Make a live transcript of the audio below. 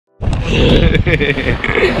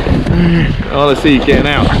I want to see you getting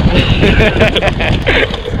out.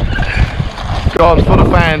 Go on, for the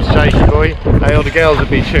fans, Jakey boy. Hey, all the girls would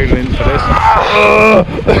be tuning in for this.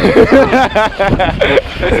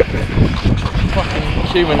 Fucking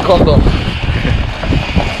human condom.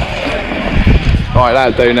 Alright,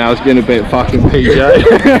 that'll do now. It's getting a bit fucking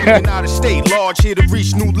PJ. Out of state, large here to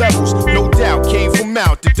reach new levels. No doubt, came from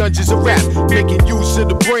out the dungeons of rap. Making use of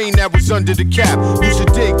the brain that was under the cap. Used to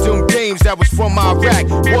dig them games that was from Iraq.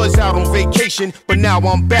 Was out on vacation, but now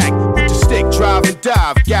I'm back. With the stick, drive and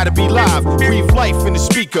dive. Gotta be live. Breathe life in the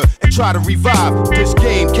speaker and try to revive. This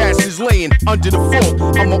game, cast is laying under the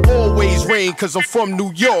fort. I'ma always reign, cause I'm from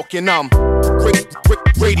New York and I'm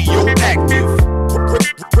radioactive.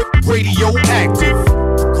 Radioactive,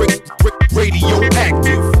 radioactive,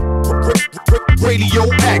 radioactive,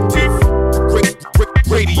 radioactive,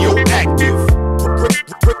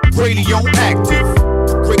 radioactive,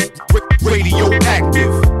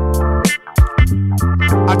 radioactive.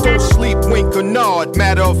 I don't sleep, wink or nod,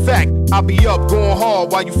 matter of fact, I'll be up going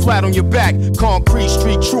hard while you flat on your back. Concrete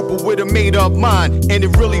street trooper with a made up mind, and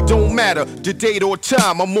it really don't matter the date or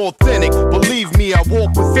time. I'm authentic, believe me, I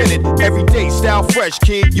walk within it. Every day, style fresh,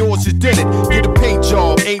 kid, yours is in it. Get a paint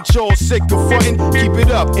job, ain't y'all sick of frontin'? Keep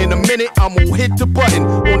it up, in a minute, I'm gonna hit the button.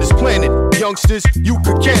 On this planet, youngsters, you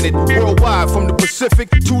could can it. Worldwide, from the Pacific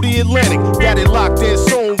to the Atlantic. Got it locked in,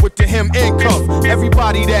 sewn with the hem and cuff.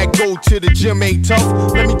 Everybody that go to the gym ain't tough.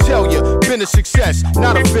 Let me tell you, been a success,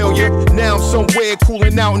 not a failure. Now I'm somewhere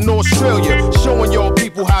cooling out in Australia, showing y'all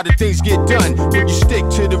people how the things get done. When you stick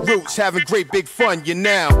to the roots, having great big fun, you're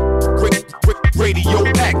now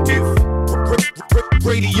radioactive,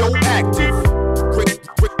 radioactive,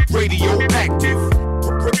 radioactive,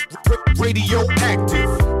 radioactive,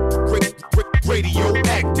 radioactive.